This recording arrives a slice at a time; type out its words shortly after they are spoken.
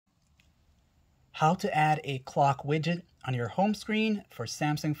how to add a clock widget on your home screen for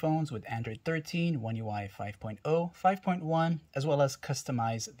Samsung phones with Android 13, One UI 5.0, 5.1, as well as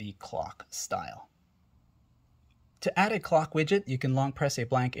customize the clock style. To add a clock widget, you can long press a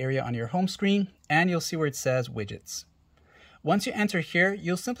blank area on your home screen and you'll see where it says widgets. Once you enter here,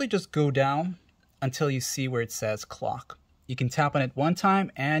 you'll simply just go down until you see where it says clock. You can tap on it one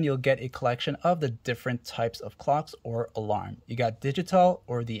time and you'll get a collection of the different types of clocks or alarm. You got digital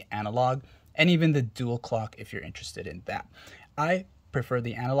or the analog, and even the dual clock if you're interested in that. I prefer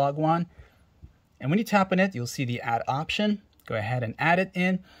the analog one. And when you tap on it, you'll see the add option. Go ahead and add it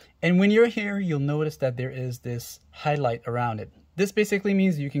in. And when you're here, you'll notice that there is this highlight around it. This basically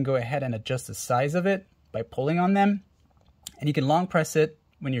means you can go ahead and adjust the size of it by pulling on them. And you can long press it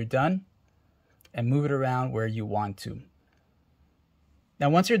when you're done and move it around where you want to. Now,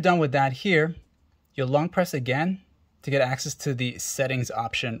 once you're done with that here, you'll long press again to get access to the settings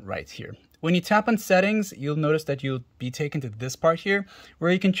option right here. When you tap on settings, you'll notice that you'll be taken to this part here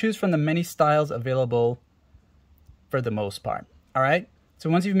where you can choose from the many styles available for the most part. All right. So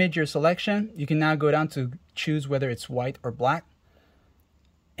once you've made your selection, you can now go down to choose whether it's white or black.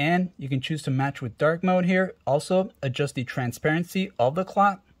 And you can choose to match with dark mode here. Also adjust the transparency of the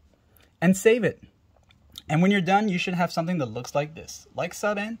clock and save it. And when you're done, you should have something that looks like this. Like,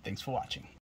 sub, and thanks for watching.